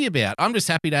pissy about. I'm just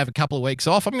happy to have a couple of weeks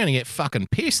off. I'm going to get fucking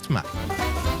pissed, mate.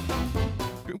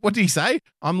 What did he say?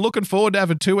 I'm looking forward to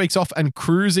having 2 weeks off and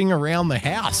cruising around the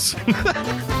house.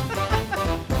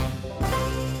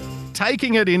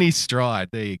 Taking it in his stride.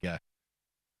 There you go.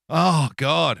 Oh,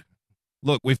 God.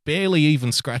 Look, we've barely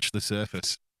even scratched the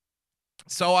surface.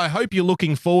 So I hope you're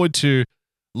looking forward to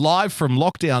Live from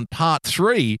Lockdown Part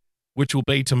 3, which will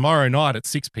be tomorrow night at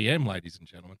 6 p.m, ladies and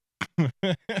gentlemen.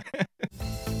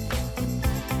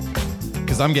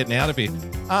 Because I'm getting out of here.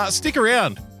 Stick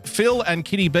around. Phil and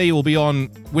Kitty B will be on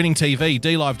Winning TV,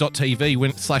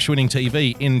 dlive.tv/Winning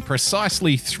TV in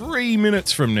precisely 3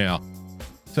 minutes from now.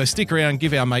 So stick around,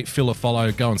 give our mate Phil a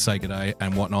follow, go and say good day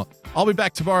and whatnot. I'll be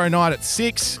back tomorrow night at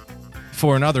 6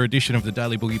 for another edition of the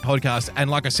Daily Boogie Podcast. And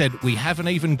like I said, we haven't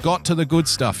even got to the good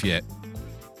stuff yet.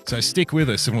 So stick with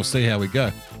us and we'll see how we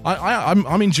go.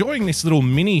 I'm enjoying this little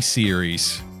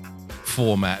mini-series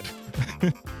format.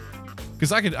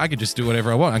 Because I could just do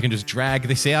whatever I want. I can just drag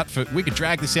this out we could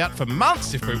drag this out for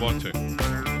months if we want to.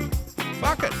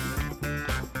 Fuck it.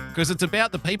 Because it's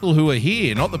about the people who are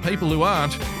here, not the people who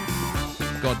aren't.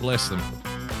 God bless them.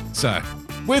 So,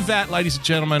 with that, ladies and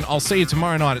gentlemen, I'll see you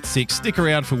tomorrow night at 6. Stick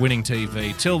around for Winning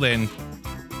TV. Till then,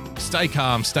 stay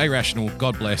calm, stay rational,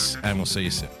 God bless, and we'll see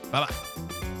you soon. Bye-bye.